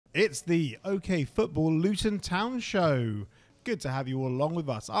It's the OK Football Luton Town show. Good to have you all along with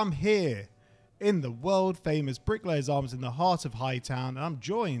us. I'm here in the world famous Bricklayers Arms in the heart of Hightown, and I'm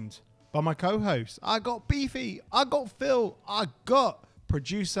joined by my co-hosts. I got Beefy, I got Phil, I got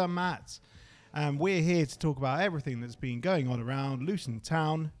producer Matt, and we're here to talk about everything that's been going on around Luton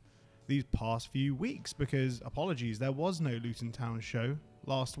Town these past few weeks, because apologies, there was no Luton Town show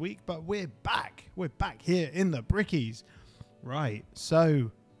last week, but we're back. We're back here in the Brickies. Right,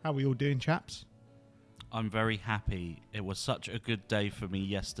 so how are we all doing, chaps? I'm very happy. It was such a good day for me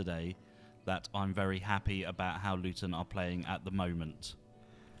yesterday that I'm very happy about how Luton are playing at the moment.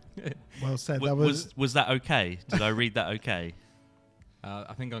 Well said. Was that okay? Did I read that okay?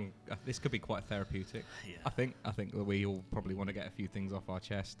 I think this could be quite therapeutic. Yeah. I think that we all probably want to get a few things off our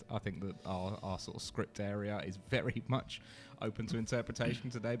chest. I think that our sort of script area is very much open to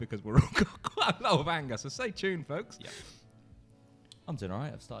interpretation today because we're all got quite a lot of anger. So stay tuned, folks. Yeah. I'm doing all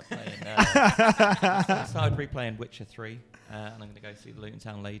right. I've started playing. Started replaying Witcher 3, and I'm going to go see the Luton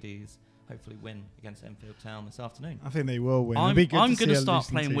Town ladies. Hopefully win against Enfield Town this afternoon. I think they will win. I'm going to start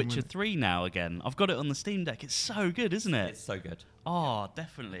playing Witcher 3 now again. I've got it on the Steam Deck. It's so good, isn't it? It's so good. Oh,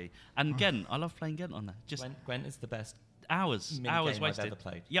 definitely. And Ghent, I love playing Ghent on there. Just Gwent is the best hours wasted. I've ever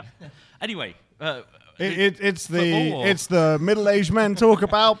played. Yep. Anyway, it's the middle-aged men talk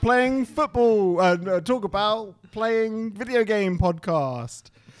about playing football, talk about playing video game podcast.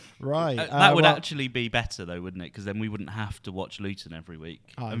 Right. That would actually be better, though, wouldn't it? Because then we wouldn't have to watch Luton every week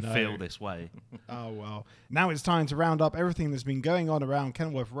and feel this way. Oh, well. Now it's time to round up everything that's been going on around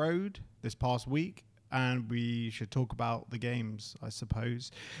Kenilworth Road this past week, and we should talk about the games, I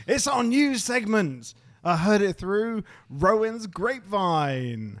suppose. It's our news segment. I heard it through Rowan's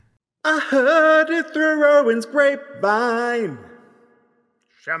grapevine. I heard it through Rowan's grapevine.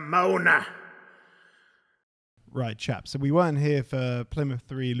 Shamona. Right, chaps. So we weren't here for Plymouth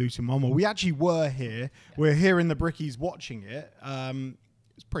 3, Luton 1. Well, we actually were here. We're here in the Brickies watching it.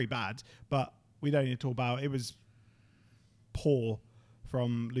 It's pretty bad, but we don't need to talk about it. It was poor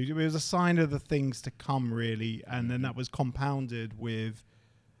from Luton. It was a sign of the things to come, really. And then that was compounded with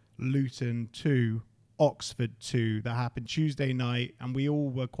Luton 2, Oxford 2. That happened Tuesday night. And we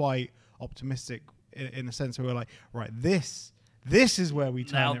all were quite optimistic in the sense where we were like, right, This is where we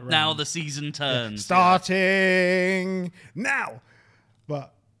turn it around. Now the season turns. Yeah. Starting now.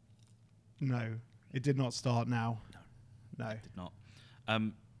 But no, it did not start now. No. It did not.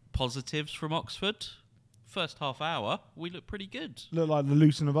 Positives from Oxford. First half hour, we looked pretty good. Looked like the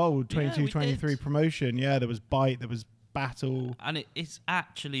Luton of old, 22-23 did. promotion. Yeah, there was bite, there was battle. And it's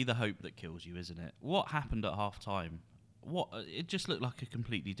actually the hope that kills you, isn't it? What happened at half time? It just looked like a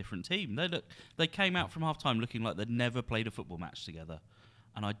completely different team. They came out from half time looking like they'd never played a football match together,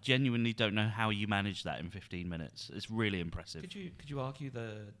 and I genuinely don't know how you managed that in 15 minutes. It's really impressive. Could you argue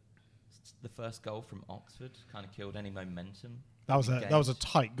the first goal from Oxford kind of killed any momentum? That was a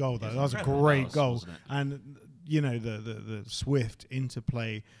tight goal though. That was a great goal, and you know the swift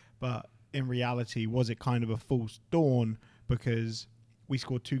interplay. But in reality, was it kind of a false dawn because we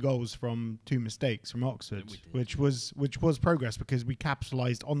scored 2 goals from 2 mistakes from Oxford, which was progress because we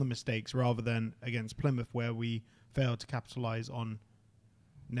capitalised on the mistakes rather than against Plymouth where we failed to capitalise on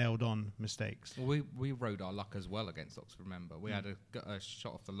nailed-on mistakes. Well, we rode our luck as well against Oxford, remember. We had a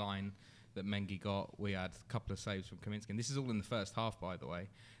shot off the line that Mengi got. We had a couple of saves from Kaminsky. And this is all in the first half, by the way.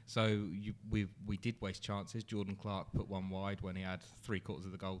 So we did waste chances. Jordan Clark put one wide when he had 3/4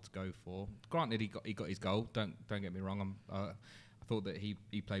 of the goal to go for. Granted, he got his goal. Don't get me wrong. I thought that he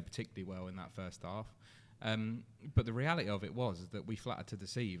played particularly well in that first half. But the reality of it was that we flattered to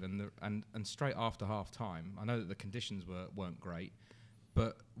deceive. And straight after half time, I know that the conditions weren't great,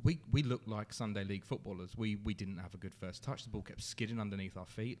 but we looked like Sunday League footballers. We didn't have a good first touch. The ball kept skidding underneath our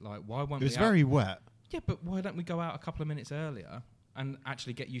feet. Like, why won't we? It was very wet. Yeah, but why don't we go out a couple of minutes earlier and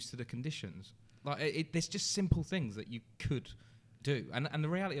actually get used to the conditions? Like, there's just simple things that you could do. And the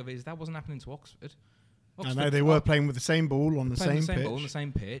reality of it is that wasn't happening to Oxford. I know they were playing with the same ball on the same pitch. Ball on the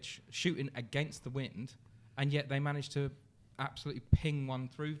same pitch, shooting against the wind, and yet they managed to absolutely ping one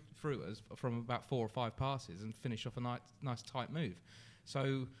through us from about 4 or 5 passes and finish off a nice tight move.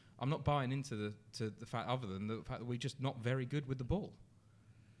 So I'm not buying into the fact, other than the fact that we're just not very good with the ball.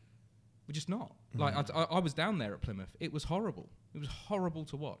 We're just not. Like I was down there at Plymouth. It was horrible. It was horrible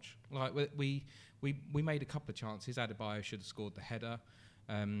to watch. Like we made a couple of chances. Adebayo should have scored the header.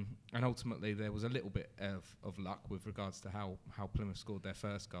 And ultimately, there was a little bit of luck with regards to how Plymouth scored their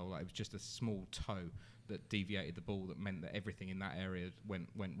first goal. Like, it was just a small toe that deviated the ball that meant that everything in that area went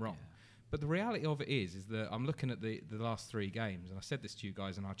wrong. Yeah. But the reality of it is that I'm looking at the last 3 games, and I said this to you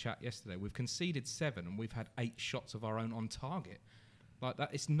guys in our chat yesterday. We've conceded 7, and we've had 8 shots of our own on target. Like that,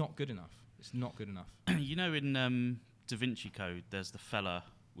 it's not good enough. It's not good enough. You know, in Da Vinci Code, there's the fella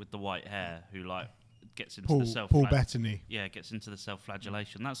with the white hair who like gets into the self. Paul Bettany. Yeah, gets into the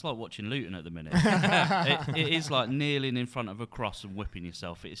self-flagellation. That's like watching Luton at the minute. It is like kneeling in front of a cross and whipping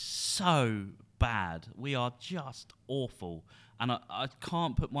yourself. It is so bad. We are just awful. And I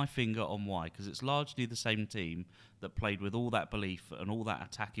can't put my finger on why, because it's largely the same team that played with all that belief and all that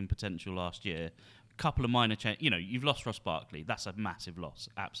attacking potential last year. Couple of minor changes. You know, you've lost Ross Barkley. That's a massive loss,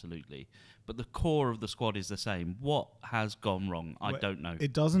 absolutely. But the core of the squad is the same. What has gone wrong? I don't know.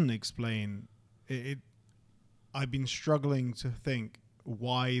 It doesn't explain... I've been struggling to think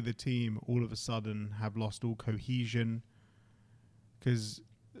why the team all of a sudden have lost all cohesion, because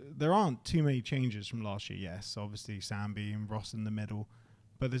there aren't too many changes from last year. Yes, obviously Sambi and Ross in the middle,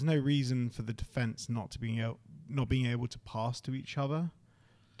 but there's no reason for the defence not being able to pass to each other,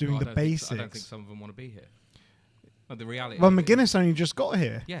 doing the basics. I don't think some of them want to be here. But the reality. Well, McGuinness only just got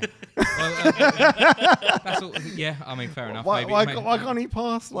here. Yeah. Well, that's all, yeah. I mean, fair enough. Why can't he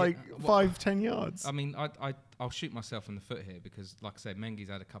pass 5-10 yards? I mean, I'll shoot myself in the foot here because, like I said, Mengi's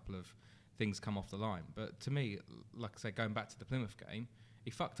had a couple of things come off the line. But to me, like I said, going back to the Plymouth game,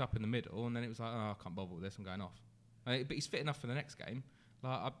 he fucked up in the middle, and then it was like, oh, I can't bother with this. I'm going off. But he's fit enough for the next game.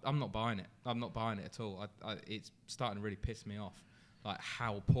 Like, I'm not buying it. I'm not buying it at all. It's starting to really piss me off. Like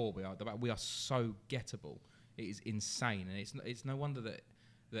how poor we are. We are so gettable. It is insane, and it's no wonder that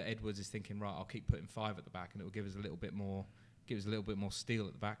Edwards is thinking, right, I'll keep putting 5 at the back, and it will give us a little bit more steel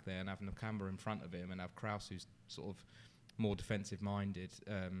at the back there, and having Nakamba in front of him, and have Krause, who's sort of more defensive minded.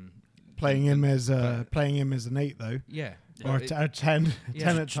 Playing him as an 8 though. Yeah. Or a 10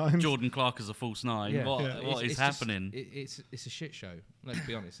 at times. Jordan Clark as a false 9. Yeah. What is happening? It's a shit show. Let's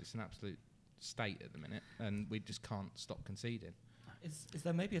be honest. It's an absolute state at the minute, and we just can't stop conceding. Is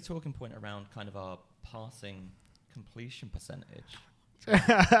there maybe a talking point around kind of our passing completion percentage?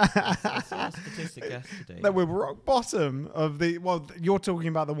 I saw a statistic yesterday. That we're rock bottom of the... Well, you're talking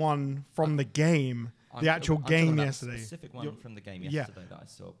about the one from the game, the actual game yesterday. The specific one from the game yesterday that I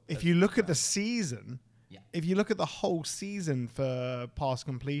saw. If you look at the season, if you look at the whole season for pass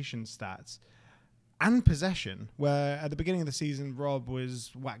completion stats and possession, where at the beginning of the season, Rob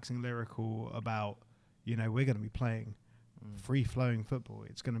was waxing lyrical about, we're going to be playing free-flowing football.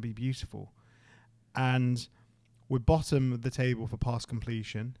 It's going to be beautiful. And we're bottom of the table for pass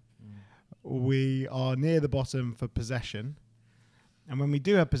completion. We are near the bottom for possession. And when we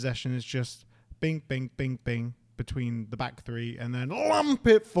do have possession, it's just bing, bing, bing, bing between the back three and then lump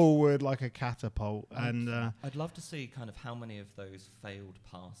it forward like a catapult. And I'd love to see kind of how many of those failed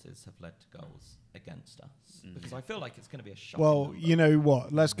passes have led to goals against us, because I feel like it's going to be a shocking number. You know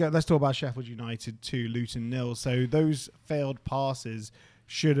what? Let's talk about Sheffield United 2, Luton 0. So those failed passes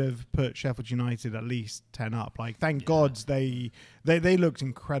should have put Sheffield United at least 10 up. Like, thank God they looked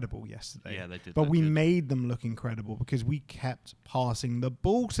incredible yesterday. Yeah, they did. But we made them look incredible because we kept passing the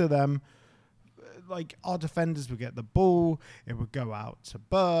ball to them. Like, our defenders would get the ball, it would go out to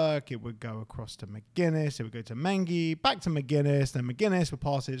Burke, it would go across to McGuinness, it would go to Mengi, back to McGuinness, then McGuinness would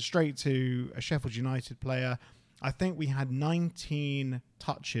pass it straight to a Sheffield United player. I think we had 19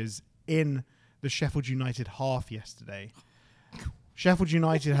 touches in the Sheffield United half yesterday. Sheffield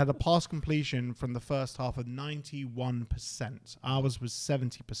United had a pass completion from the first half of 91%. Ours was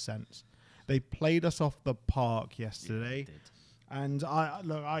 70%. They played us off the park yesterday. Yeah, they did. And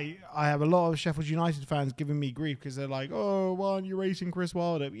I have a lot of Sheffield United fans giving me grief because they're like, oh, why aren't you racing Chris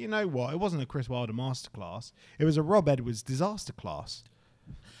Wilder? You know what? It wasn't a Chris Wilder masterclass. It was a Rob Edwards disaster class.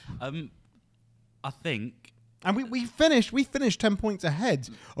 I think... And we finished 10 points ahead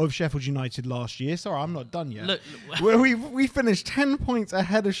of Sheffield United last year. Sorry, I'm not done yet. Look, we finished 10 points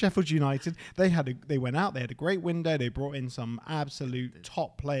ahead of Sheffield United. They went out. They had a great window. They brought in some absolute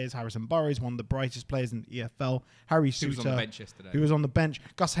top players. Harrison Burrows, one of the brightest players in the EFL. Harry Suter, who was on the bench yesterday. Who was on the bench.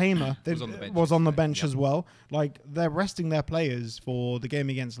 Gus Hamer was on the bench as well. Like, they're resting their players for the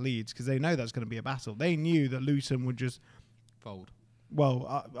game against Leeds because they know that's going to be a battle. They knew that Luton would just fold.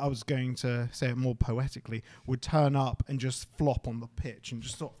 Well, I was going to say it more poetically, would turn up and just flop on the pitch and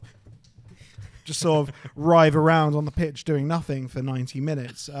just sort of writhe around on the pitch doing nothing for 90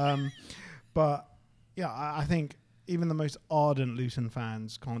 minutes. But yeah, I think even the most ardent Luton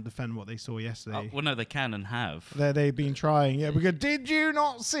fans can't defend what they saw yesterday. Well, no, they can and have. They've been trying. Yeah, because did you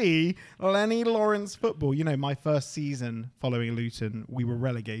not see Lenny Lawrence football? You know, my first season following Luton, we were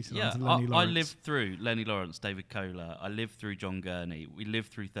relegated onto Lenny Lawrence. I lived through Lenny Lawrence, David Kohler. I lived through John Gurney. We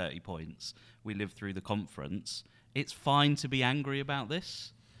lived through 30 points. We lived through the conference. It's fine to be angry about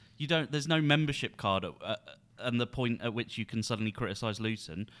this. There's no membership card and the point at which you can suddenly criticise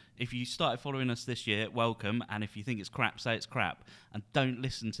Luton. If you started following us this year, welcome. And if you think it's crap, say it's crap. And don't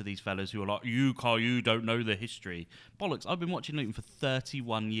listen to these fellas who are like, you don't know the history. Bollocks, I've been watching Luton for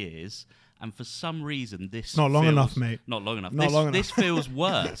 31 years. And for some reason, this Not long enough, mate. Not long enough. Not long enough. This feels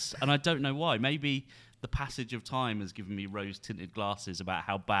worse. And I don't know why. Maybe the passage of time has given me rose-tinted glasses about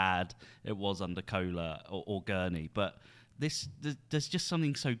how bad it was under Kohler or Gurney. But there's just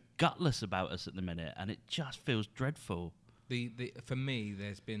something so gutless about us at the minute, and it just feels dreadful. For me,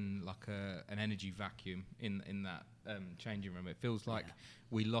 there's been like an energy vacuum in that changing room. It feels like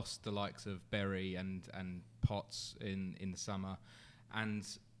we lost the likes of Berry and Potts in the summer, and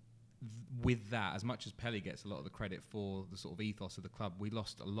with that, as much as Pelly gets a lot of the credit for the sort of ethos of the club, we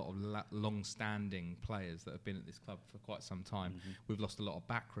lost a lot of long-standing players that have been at this club for quite some time. Mm-hmm. We've lost a lot of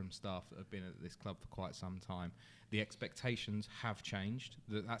backroom staff that have been at this club for quite some time. The expectations have changed.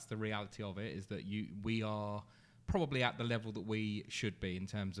 That's the reality of it, is that we are probably at the level that we should be in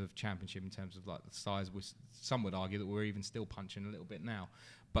terms of championship, in terms of like the size. Some would argue that we're even still punching a little bit now.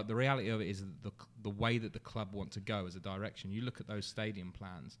 But the reality of it is that the way that the club want to go as a direction, you look at those stadium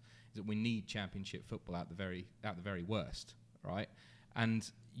plans, is that we need championship football at the very worst, right? And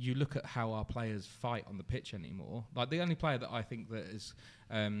you look at how our players fight on the pitch anymore. Like the only player that I think that is,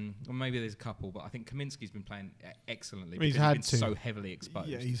 or maybe there's a couple, but I think Kaminsky's been playing excellently because he's been so heavily exposed.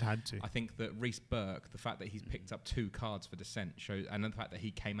 Yeah, he's had to. I think that Reece Burke, the fact that he's picked up 2 cards for dissent shows, and the fact that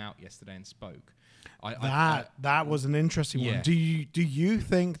he came out yesterday and spoke. That was an interesting one. Do you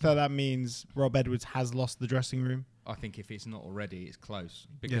think that means Rob Edwards has lost the dressing room? I think if it's not already, it's close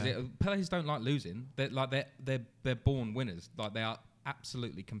because players don't like losing. They're born winners. Like they are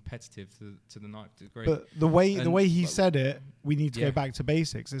absolutely competitive to the 9th degree. But the way he said it, we need to go back to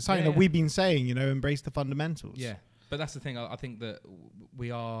basics. It's something that we've been saying. Embrace the fundamentals. Yeah. But that's the thing. I think that we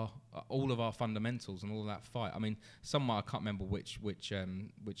are all of our fundamentals and all of that fight. I mean, I can't remember which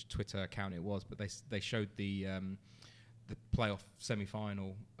Twitter account it was, but they showed the playoff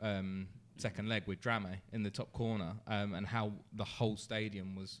semi-final second leg with Drame in the top corner, and how the whole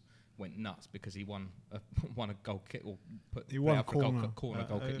stadium went nuts because he won a goal kick or corner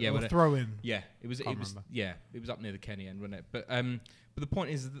goal kick. Yeah, throw in. Yeah, it was up near the Kenny end, wasn't it? But the point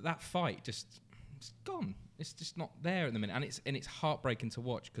is that fight it's gone. It's just not there at the minute, and it's heartbreaking to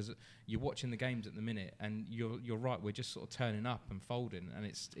watch because you're watching the games at the minute, and you're right. We're just sort of turning up and folding, and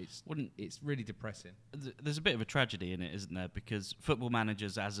it's really depressing. There's a bit of a tragedy in it, isn't there? Because football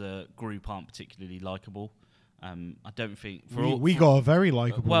managers as a group aren't particularly likable. I don't think we got a very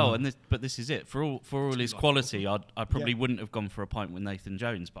likable. Well, but this is it. For all his quality, I probably wouldn't have gone for a pint with Nathan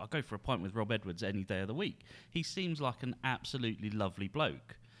Jones, but I'd go for a pint with Rob Edwards any day of the week. He seems like an absolutely lovely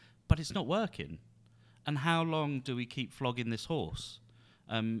bloke, but it's not working. And how long do we keep flogging this horse?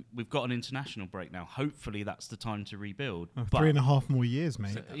 We've got an international break now. Hopefully, that's the time to rebuild. 3.5 more years,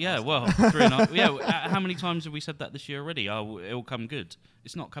 mate. 3.5. Yeah. How many times have we said that this year already? Oh, it'll come good.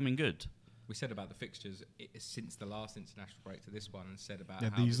 It's not coming good. We said about the fixtures since the last international break to this one, and said about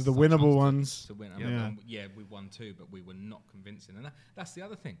how these are the winnable ones. To win. We won 2, but we were not convincing. And that's the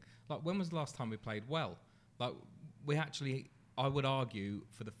other thing. Like, when was the last time we played well? Like, we actually, I would argue,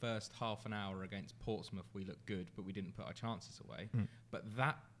 for the first half an hour against Portsmouth, we looked good, but we didn't put our chances away. But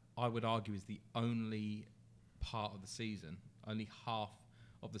that, I would argue, is the only part of the season, only half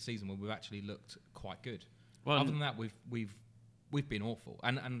of the season where we've actually looked quite good. Well, other than that, we've been awful.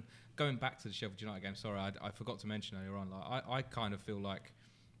 And going back to the Sheffield United game, sorry, I forgot to mention earlier on. Like, I kind of feel like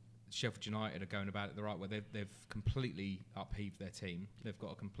Sheffield United are going about it the right way. They've completely upheaved their team. They've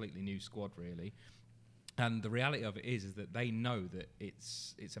got a completely new squad, really. And the reality of it is that they know that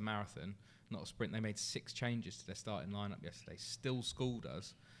it's a marathon, not a sprint. They made 6 changes to their starting lineup yesterday, still schooled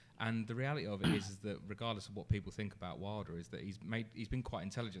us. And the reality of it is that regardless of what people think about Wilder, is that he's been quite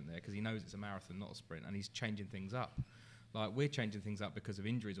intelligent there because he knows it's a marathon, not a sprint, and he's changing things up. Like, we're changing things up because of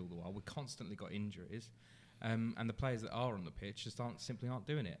injuries all the while. We've constantly got injuries. And the players that are on the pitch just simply aren't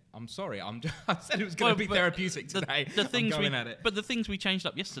doing it. I'm sorry. I said it was going to be therapeutic today. But the things we changed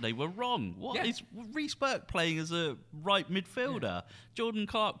up yesterday were wrong. What is Reece Burke playing as a right midfielder? Yeah. Jordan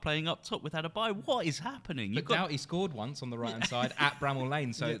Clark playing up top with Adebayo? What is happening? But now he scored once on the right hand side at Bramall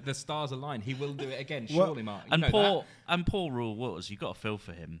Lane, so the stars align. He will do it again, surely, Mark. And Paul Rule Waters, you've got to feel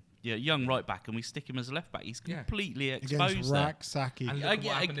for him. Yeah, young right back, and we stick him as a left back. He's completely exposed. Against Rak-Saki.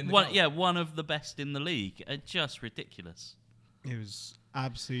 One of the best in the league. Just ridiculous. It was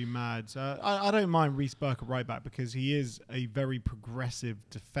absolutely mad. I don't mind Reece Burke at right back because he is a very progressive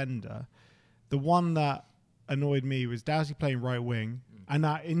defender. The one that annoyed me was Doughty playing right wing, and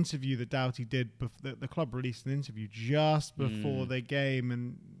that interview that Doughty did. The club released an interview just before the game,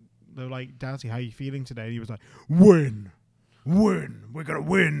 and they were like, Doughty, how are you feeling today? And he was like, win, we're going to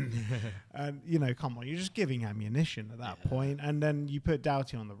win. And, you know, come on, you're just giving ammunition at that point. And then you put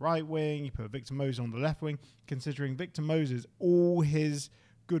Doughty on the right wing, you put Victor Moses on the left wing, considering Victor Moses, all his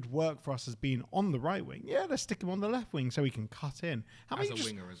good work for us has been on the right wing. Yeah, let's stick him on the left wing so he can cut in. How As about a you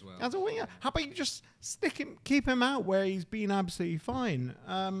winger as well. As a winger. How about you just keep him out where he's been absolutely fine.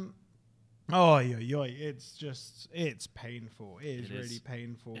 It's painful. It is really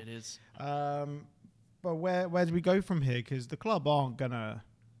painful. It is. But where do we go from here? Because the club aren't going to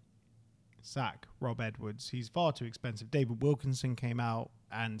sack Rob Edwards. He's far too expensive. David Wilkinson came out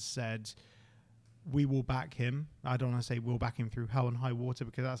and said, we will back him. I don't want to say we'll back him through hell and high water,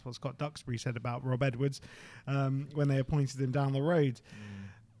 because that's what Scott Duxbury said about Rob Edwards when they appointed him down the road.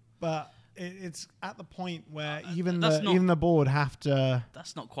 But it's at the point where even the board have to...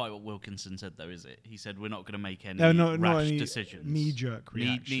 That's not quite what Wilkinson said, though, is it? He said we're not going to make any rash decisions. Knee-jerk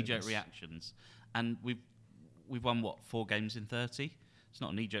reactions. Knee-jerk reactions. And we've won, 4 games in 30? It's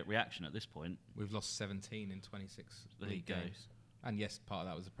not a knee-jerk reaction at this point. We've lost 17 in 26 league go. games. And yes, part of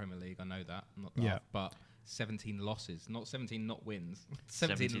that was the Premier League. I know that. I'm not daft, but 17 losses, not 17 not wins.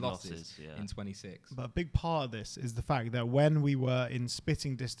 17 losses in 26. But a big part of this is the fact that when we were in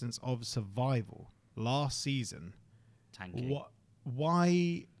spitting distance of survival last season,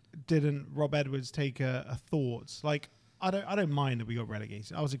 why didn't Rob Edwards take a thought? Like, I don't mind that we got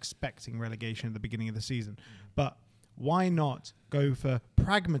relegated. I was expecting relegation at the beginning of the season, but why not go for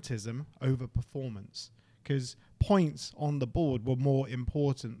pragmatism over performance? Because points on the board were more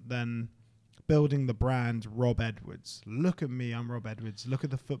important than building the brand Rob Edwards. Look at me, I'm Rob Edwards. Look at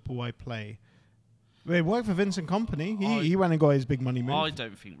the football I play. It worked for Vincent Kompany. He went and got his big money move. I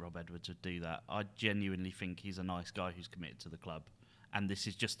don't think Rob Edwards would do that. I genuinely think he's a nice guy who's committed to the club. And this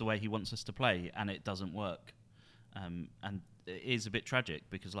is just the way he wants us to play, and it doesn't work. And it is a bit tragic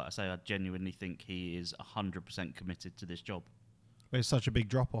because, like I say, I genuinely think he is 100% committed to this job. There's such a big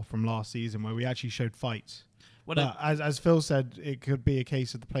drop-off from last season where we actually showed fight. Well, but as Phil said, it could be a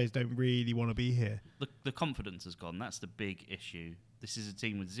case of the players don't really want to be here. The confidence has gone. That's the big issue. This is a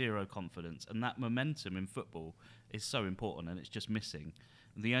team with zero confidence, and that momentum in football is so important, and it's just missing.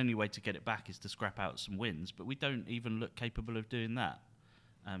 And the only way to get it back is to scrap out some wins, but we don't even look capable of doing that.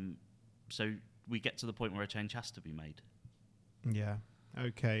 So we get to the point where a change has to be made. Yeah.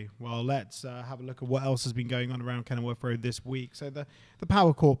 Okay, well, let's have a look at what else has been going on around Kenilworth Road this week. So the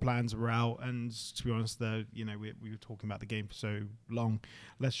power court plans are out, and to be honest, we were talking about the game for so long.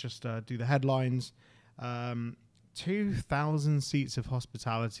 Let's just do the headlines. 2,000 seats of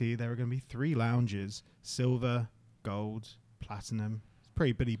hospitality. There are going to be 3 lounges: silver, gold, platinum. It's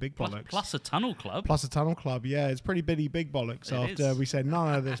pretty big bollocks. Plus a tunnel club. Plus a tunnel club. Yeah, it's pretty big bollocks. After we said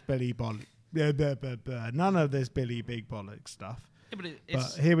none of this Billy bollocks, none of this Billy big bollocks stuff. Yeah,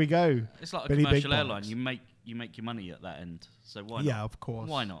 but here we go. It's like a commercial airline. You make your money at that end. So why not? Yeah, of course.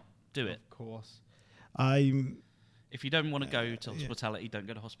 Why not? Do it. Of course. If you don't want to go to hospitality, don't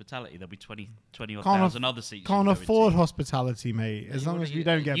go to hospitality. There'll be 20 or 1,000 other seats. Can't afford hospitality, mate. As long as we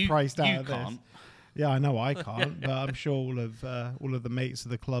don't get priced out of this. Yeah, I know I can't, but I'm sure all of the mates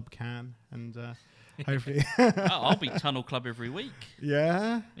of the club can, and hopefully. I'll be tunnel club every week.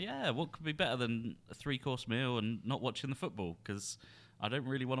 Yeah. Yeah. What could be better than a 3-course meal and not watching the football? Because I don't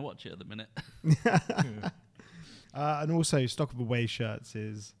really want to watch it at the minute. And also, stock of away shirts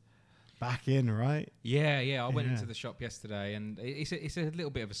is back in, right? Yeah. I went into the shop yesterday, and it's a little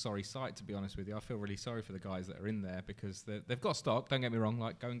bit of a sorry sight, to be honest with you. I feel really sorry for the guys that are in there because they've got stock. Don't get me wrong.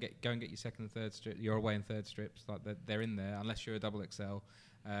 Like, go and get your second and third strip. You're away in third strips. Like, they're in there unless you're a double XL.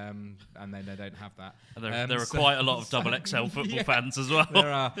 And then they don't have that. There are quite a lot of double XL football fans as well.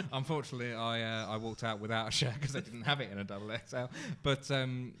 There are. Unfortunately, I walked out without a shirt because I didn't have it in a double XL. But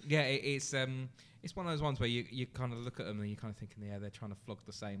it's one of those ones where you kind of look at them and you kind of think, yeah, they're trying to flog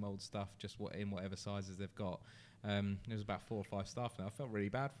the same old stuff, just in whatever sizes they've got. There's about 4 or 5 staff now. I felt really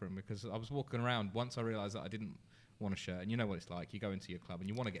bad for them because I was walking around. Once I realised that I didn't want a shirt, and you know what it's like. You go into your club and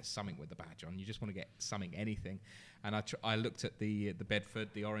you want to get something with the badge on. You just want to get something, anything. And I looked at the Bedford,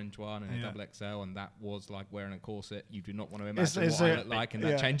 the orange one, and a double XL, and that was like wearing a corset. You do not want to imagine what I look like in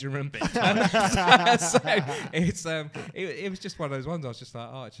that changing room. So it was just one of those ones. I was just like,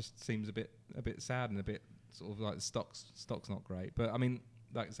 oh, it just seems a bit sad and a bit sort of like the stock's not great. But I mean,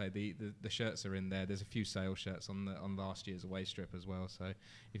 like I say, the shirts are in there. There's a few sale shirts on last year's away strip as well. So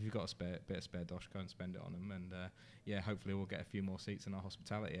if you've got a bit of spare dosh, go and spend it on them. And hopefully we'll get a few more seats in our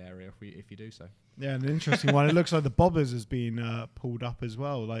hospitality area if you do so. Yeah, an interesting one. It looks like the bobbers has been pulled up as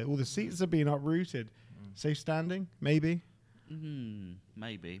well. Like all the seats are being uprooted. Safe standing, maybe.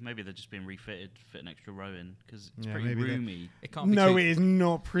 Maybe they're just being refitted, fit an extra row in because it's Yeah, pretty maybe roomy. It can't be No, too- it is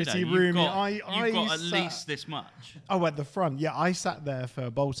not pretty You've roomy. got, I you've got at sat- least this much. Oh, at the front. Yeah, I sat there for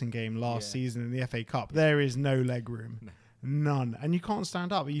a Bolton game last season in the FA Cup. There is no leg room. None. And you can't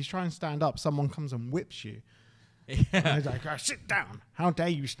stand up. You try and stand up, someone comes and whips you. And it's like, oh, sit down. How dare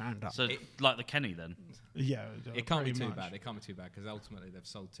you stand up? So like the Kenny then. Yeah. It can't be pretty too much. bad. It can't be too bad because ultimately they've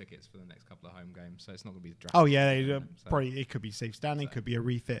sold tickets for the next couple of home games, so it's not going to be drastic. Oh, yeah. So- Probably it could be safe standing, could be a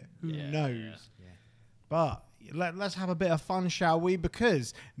refit. Who knows? Yeah. But let's have a bit of fun, shall we?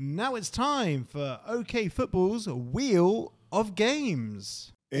 Because now it's time for OK Football's Wheel of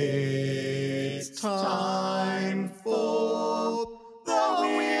Games. It's time for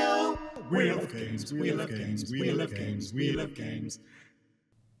the Wheel of Games, Wheel of Games, Wheel of Games, Wheel of Games.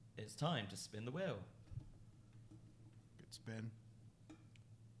 It's time to spin the wheel. Good spin.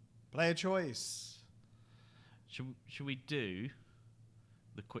 Player choice. Should we do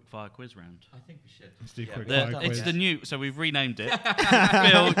the quick fire quiz round? I think we should. Let's do Yeah, quick we've fire done It's quiz. the new, so we've renamed it.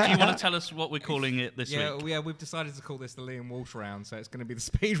 Phil, do you want to tell us what we're calling it this week? Yeah, we've decided to call this the Liam Walsh round, so it's going to be the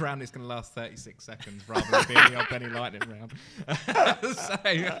speed round. It's going to last 36 seconds rather than being the old Benny Lightning round. So,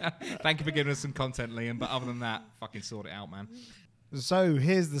 thank you for giving us some content, Liam. But other than that, fucking sort it out, man. So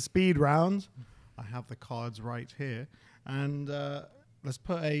here's the speed round. I have the cards right here. And let's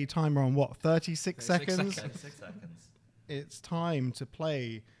put a timer on 36 seconds? 36 seconds. It's time to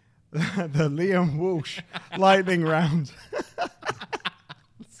play the Liam Walsh lightning round.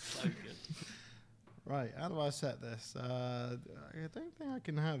 So good. Right, how do I set this? I don't think I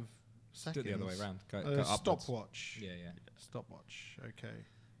can have Do seconds. it the other way around. Go upwards. Stopwatch. Yeah. Stopwatch. Okay.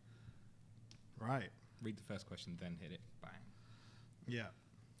 Right. Read the first question, then hit it. Bang. Yeah.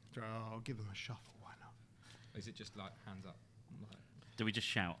 I'll give them a shuffle. Why not? Is it just like hands up? Like- Do we just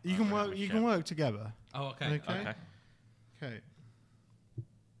shout? You can work. You can work together. Oh, okay. Okay. Okay.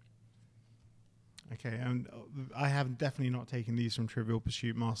 Okay, and I have definitely not taken these from Trivial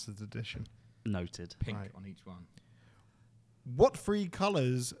Pursuit Masters Edition. Noted. Pink Right. on each one. What three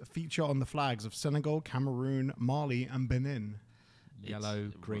colours feature on the flags of Senegal, Cameroon, Mali, and Benin? Yellow,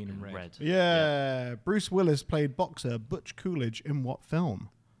 It's green, and red. Yeah. Bruce Willis played boxer Butch Coolidge in what film?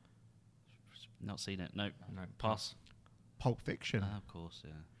 Not seen it. No. No. Pass. Pulp Fiction. Of course,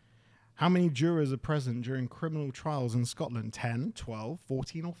 yeah. How many jurors are present during criminal trials in Scotland? 10, 12,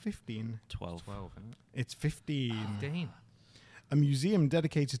 14, or 15? 12. 12, isn't it? It's 15. 15. A museum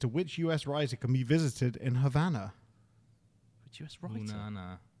dedicated to which US writer can be visited in Havana? Which US Ooh,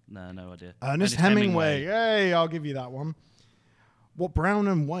 writer? No idea. Ernest Hemingway. Hey, I'll give you that one. What brown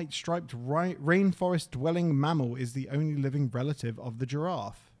and white striped rainforest dwelling mammal is the only living relative of the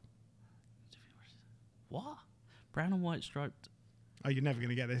giraffe? What? Brown and white striped. Oh, you're never going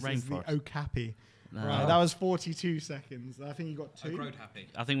to get this. It's the Rainforest. okapi. No. Right, that was 42 seconds. I think you got two. Road happy.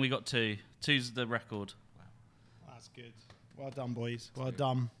 I think we got 2. 2's the record. That's good. Well done, boys. Well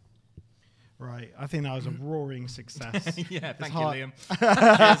done. Right, I think that was a roaring success. Yeah, thank you, hard- Liam.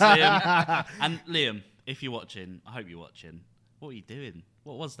 Cheers, Liam. And Liam, if you're watching, I hope you're watching. What are you doing?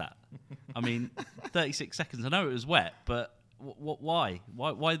 What was that? I mean, 36 seconds. I know it was wet, but why?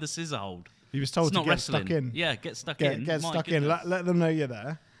 Why the scissor hold? He was told It's to not get wrestling. stuck in. Yeah, get stuck Get in. My stuck in. goodness. Let them know you're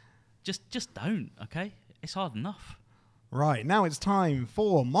there. Just don't, okay? It's hard enough. Right, now it's time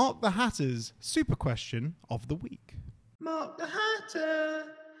for Mark the Hatter's super question of the week. Mark the Hatter,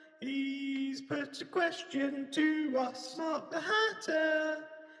 he's put a question to us. Mark the Hatter,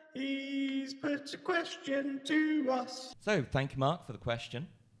 he's put a question to us. So, thank you, Mark, for the question.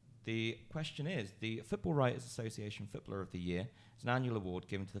 The question is, the Football Writers Association Footballer of the Year is an annual award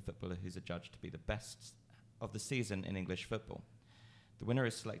given to the footballer who's adjudged to be the best of the season in English football. The winner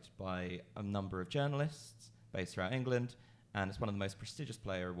is selected by a number of journalists based throughout England, and it's one of the most prestigious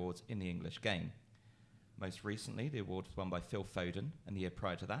player awards in the English game. Most recently, the award was won by Phil Foden, and the year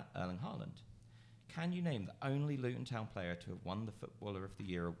prior to that, Erling Haaland. Can you name the only Luton Town player to have won the Footballer of the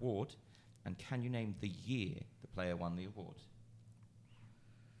Year award, and can you name the year the player won the award?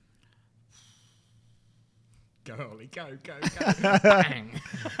 Go, Ollie, go. Bang.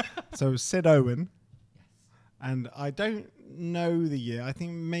 So Sid Owen, and I don't know the year. I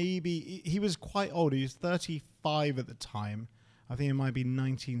think maybe he was quite old. He was 35 at the time. I think it might be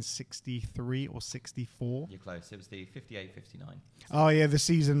 1963 or 64. You're close. It was the 58-59. Oh yeah, the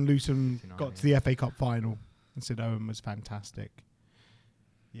season Luton 59, got to the FA Cup final, and Sid Owen was fantastic.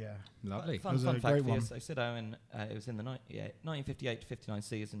 Yeah. Lovely. It was Fun a fact great for you. one. So Sid Owen, it was in the 1958-59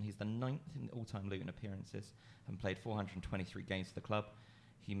 season. He's the 9th in all-time Luton appearances and played 423 games for the club.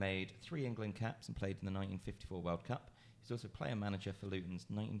 He made 3 England caps and played in the 1954 World Cup. He's also player manager for Luton's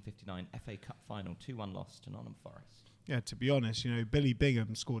 1959 FA Cup final 2-1 loss to Nottingham Forest. to be honest, Billy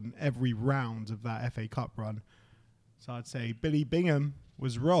Bingham scored in every round of that FA Cup run. So I'd say Billy Bingham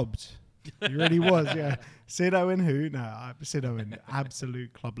was robbed. He really was, yeah. Sid Owen, Sid Owen,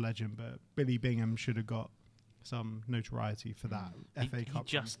 absolute club legend, but Billy Bingham should have got some notoriety for that FA Cup.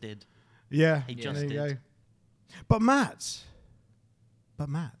 He just did. Yeah, he just there you did. go. But Matt,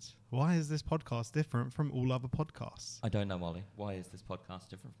 why is this podcast different from all other podcasts? I don't know, Molly. Why is this podcast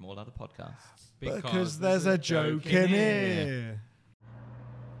different from all other podcasts? Because there's a Joe Kinnear.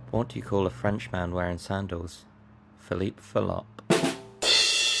 What do you call a Frenchman wearing sandals? Philippe Philop.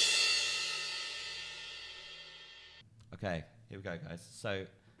 Okay, here we go, guys. So,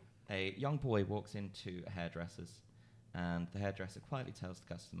 a young boy walks into a hairdresser's, and the hairdresser quietly tells the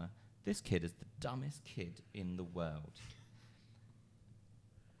customer, "This kid is the dumbest kid in the world."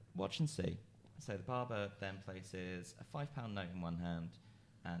 Watch and see. So the barber then places a £5 note in one hand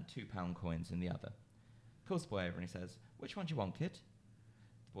and £2 coins in the other. Calls the boy over and he says, "Which one do you want, kid?"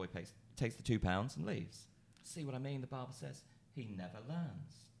 The boy takes the £2 and leaves. "See what I mean?" the barber says. "He never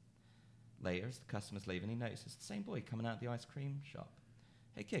learns." Later, as the customer's leaving, he notices the same boy coming out of the ice cream shop.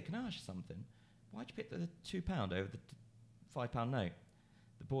 "Hey kid, can I ask you something? Why'd you pick the £2 over the £5 note?"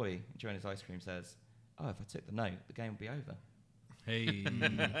 The boy, enjoying his ice cream, says, "Oh, if I took the note, the game would be over." Hey,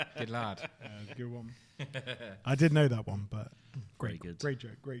 good lad. Good one. I did know that one, but Very great,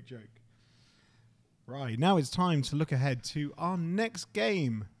 good. great joke. Right, now it's time to look ahead to our next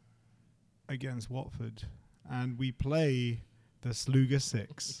game against Watford, and we play the Sluga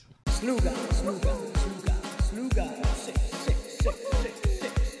 6. Sluga, Sluga, Sluga, Sluga, 6, 6, 6, 6,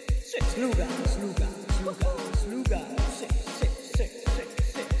 6, 6. Sluga, Sluga, Sluga, Sluga, 6, 6, 6,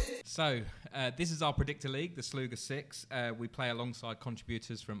 6, 6. So, this is our Predictor League, the Sluga 6. We play alongside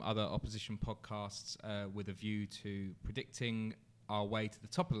contributors from other opposition podcasts with a view to predicting our way to the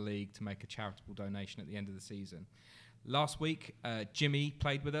top of the league to make a charitable donation at the end of the season. Last week, Jimmy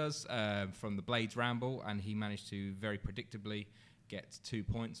played with us from the Blades Ramble, and he managed to very predictably get 2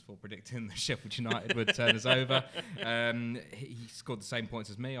 points for predicting that Sheffield United would turn us over. He scored the same points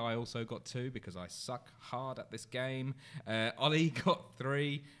as me. I also got 2 because I suck hard at this game. Ollie got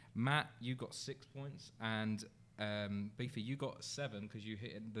 3. Matt, you got 6 points. And Beefy, you got 7 because you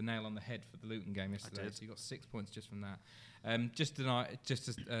hit the nail on the head for the Luton game yesterday. So you got 6 points just from that. Just a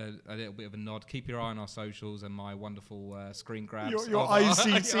little bit of a nod. Keep your eye on our socials and my wonderful screen grabs. Your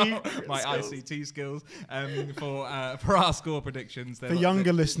ICT my skills. ICT skills for our score predictions. For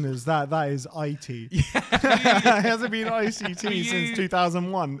younger listeners, that is IT. It hasn't been ICT since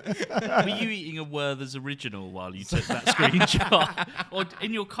 2001. Were you eating a Werther's original while you took that screenshot? Or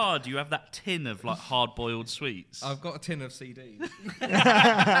in your car, do you have that tin of like hard-boiled sweets? I've got a tin of CDs.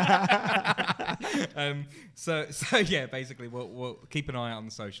 So yeah, basically, we'll keep an eye out on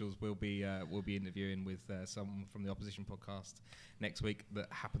the socials. We'll be interviewing with someone from the opposition podcast next week that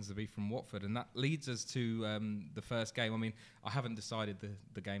happens to be from Watford, and that leads us to the first game. I mean, I haven't decided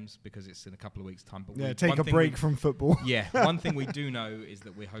the games because it's in a couple of weeks' time. But take a break from football. Yeah, one thing we do know is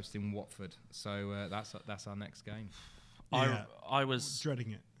that we're hosting Watford, so that's our next game. I was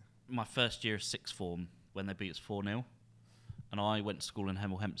dreading it. My first year of sixth form when they beat us 4-0, and I went to school in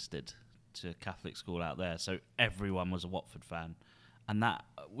Hemel Hempstead, to a Catholic school out there, so everyone was a Watford fan, and that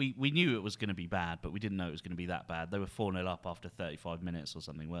we knew it was going to be bad, but we didn't know it was going to be that bad. They were 4-0 up after 35 minutes or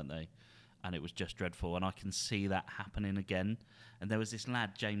something, weren't they? And it was just dreadful, and I can see that happening again. And there was this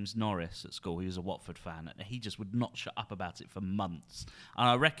lad, James Norris, at school. He was a Watford fan, and he just would not shut up about it for months. And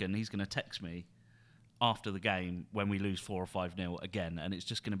I reckon he's going to text me after the game when we lose 4 or 5-0 again, and it's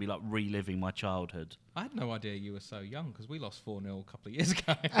just going to be like reliving my childhood. I had no idea you were so young because we lost 4-0 a couple of years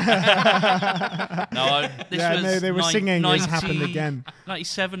ago. They were singing "It's happened again."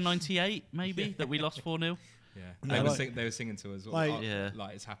 97, 98, maybe that we lost 4-0. Yeah, No, they were singing to us. Like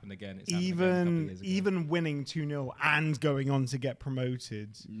It's happened again. It's happened again a couple of years ago. Even winning 2-0 and going on to get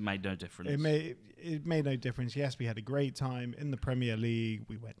promoted Made no difference. It made no difference. Yes, we had a great time in the Premier League.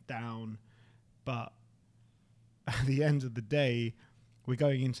 We went down, but at the end of the day, we're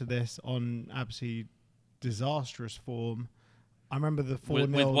going into this on absolutely disastrous form. I remember the 4-0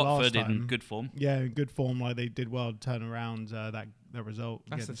 with last Watford time. in good form. Yeah, in good form. Like they did well to turn around that result.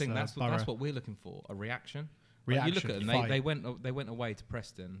 That's the thing. That's what we're looking for. A reaction. Reaction. You look at them. They went away to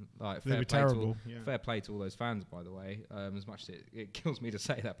Preston. Like they were terrible. Fair play to all those fans, by the way. As much as it kills me to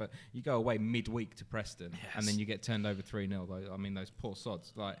say that, but you go away midweek to Preston, and then you get turned over 3-0. I mean, those poor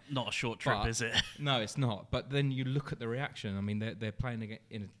sods. Like, not a short trip, is it? No, it's not. But then you look at the reaction. I mean, they're playing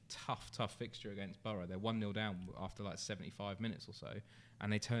in a tough fixture against Borough. They're 1-0 down after like 75 minutes or so,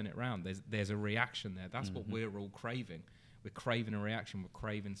 and they turn it around. There's a reaction there. That's what we're all craving. craving a reaction. We're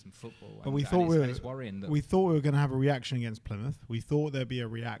craving some football. But we thought it's worrying that we thought we were going to have a reaction against Plymouth. We thought there'd be a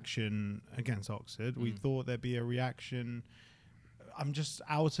reaction against Oxford. We thought there'd be a reaction. I'm just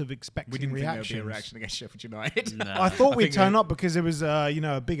out of expecting we didn't reactions. think there'd be a reaction against Sheffield United. No. I thought we'd think turn up because it was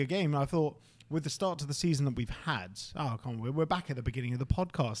a bigger game. I thought with the start to the season that we've had, we're back at the beginning of the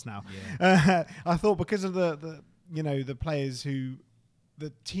podcast now. Yeah. I thought because of the players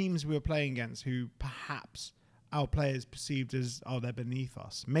the teams we were playing against, who perhaps our players perceived as they're beneath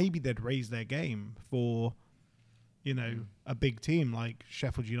us, maybe they'd raise their game for a big team like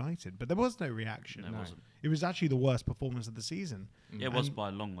Sheffield United, but there was no reaction. There wasn't. It was actually the worst performance of the season. Yeah, it was by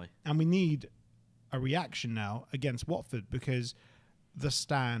a long way. And we need a reaction now against Watford because the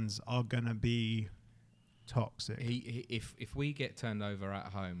stands are going to be toxic. If we get turned over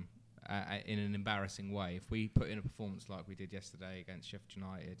at home in an embarrassing way, if we put in a performance like we did yesterday against Sheffield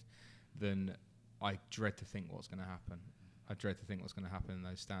United, then I dread to think what's going to happen. I dread to think what's going to happen in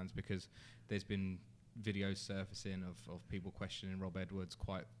those stands, because there's been videos surfacing of people questioning Rob Edwards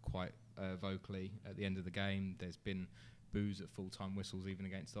quite vocally at the end of the game. There's been boos at full-time whistles even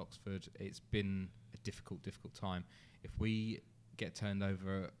against Oxford. It's been a difficult time. If we get turned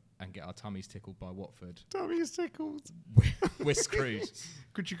over and get our tummies tickled by Watford, Tummies tickled. we're screwed.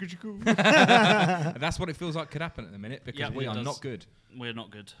 Cool. That's what it feels like could happen at the minute, because Yep, we it are does. not good. We're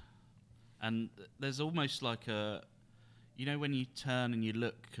not good. And there's almost like when you turn and you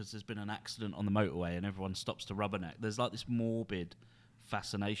look because there's been an accident on the motorway and everyone stops to rubberneck, there's like this morbid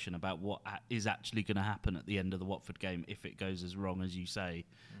fascination about what is actually going to happen at the end of the Watford game if it goes as wrong as you say.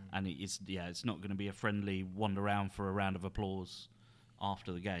 And it's not going to be a friendly wander around for a round of applause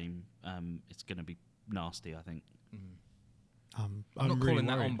after the game. It's going to be nasty, I think. I'm not really calling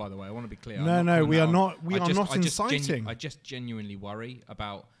that worried. on, by the way. I want to be clear. No, we are not. We I are not I just inciting. I just genuinely worry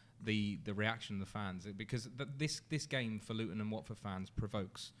about the reaction of the fans, because this game for Luton and Watford fans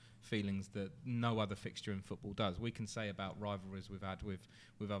provokes feelings that no other fixture in football does. We can say about rivalries we've had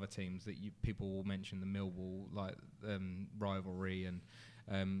with other teams that people will mention the Millwall rivalry, and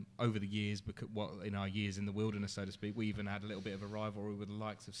over the years, because in our years in the wilderness, so to speak, we even had a little bit of a rivalry with the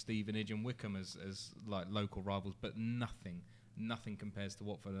likes of Stevenage and Wickham as like local rivals, but nothing compares to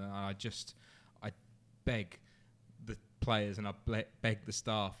Watford. And I beg the players and I beg the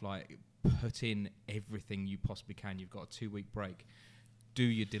staff, like, put in everything you possibly can. You've got a 2-week break. Do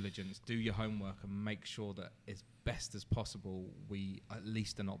your diligence, do your homework, and make sure that as best as possible we at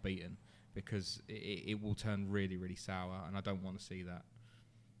least are not beaten, because it will turn really, really sour, and I don't want to see that.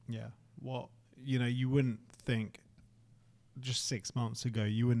 Yeah. You wouldn't think just 6 months ago,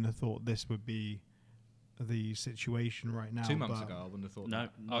 you wouldn't have thought this would be the situation right now. 2 months ago, I wouldn't have thought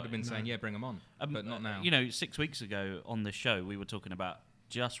that. I would have been saying, yeah, bring them on, but not now. 6 weeks ago on this show, we were talking about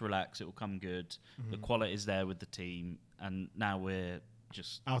just relax, it will come good. The quality is there with the team, and now we're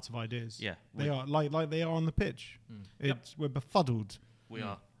just out of ideas. Yeah, they are like they are on the pitch. We're befuddled. We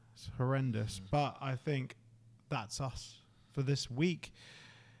are. It's horrendous. But I think that's us for this week.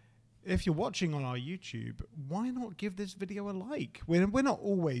 If you're watching on our YouTube, why not give this video a like? We're not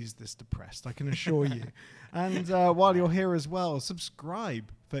always this depressed, I can assure you. And while you're here as well,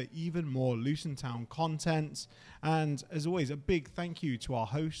 subscribe for even more Luton Town content. And as always, a big thank you to our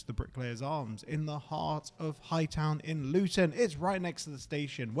host, the Bricklayers Arms, in the heart of Hightown in Luton. It's right next to the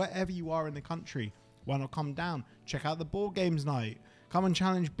station. Wherever you are in the country, why not come down? Check out the board games night. Come and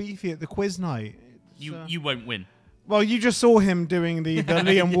challenge Beefy at the quiz night. You won't win. Well, you just saw him doing the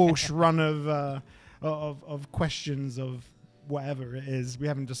Liam Walsh run of questions of whatever it is. We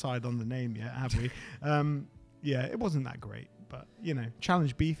haven't decided on the name yet, have we? Yeah, it wasn't that great, but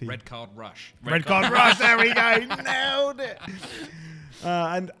challenge Beefy. Red card rush. Red card rush. There we go. Nailed it.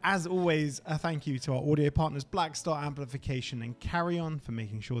 And as always, a thank you to our audio partners, Black Star Amplification and Carry On, for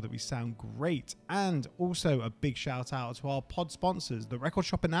making sure that we sound great. And also a big shout out to our pod sponsors, the Record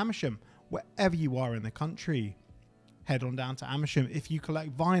Shop in Amersham. Wherever you are in the country, head on down to Amersham if you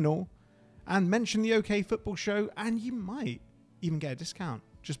collect vinyl and mention the OK Football Show, and you might even get a discount.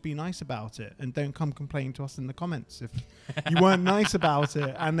 Just be nice about it and don't come complaining to us in the comments if you weren't nice about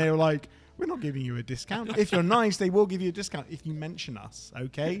it and they were like, we're not giving you a discount. If you're nice, they will give you a discount if you mention us,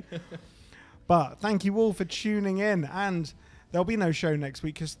 okay? But thank you all for tuning in, and there'll be no show next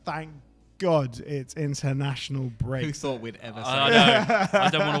week because thank God it's international break. Who thought we'd ever say I that? know. I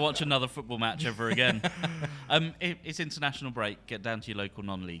don't want to watch another football match ever again. It's international break. Get down to your local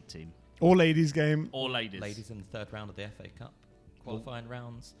non-league team. Or ladies game. Or ladies. Ladies in the third round of the FA Cup. Qualifying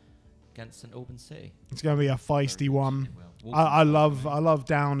rounds against St Albans City. It's going to be a feisty one. I love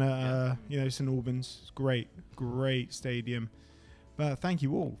down at St Albans. It's great stadium. But thank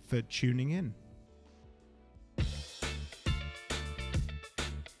you all for tuning in.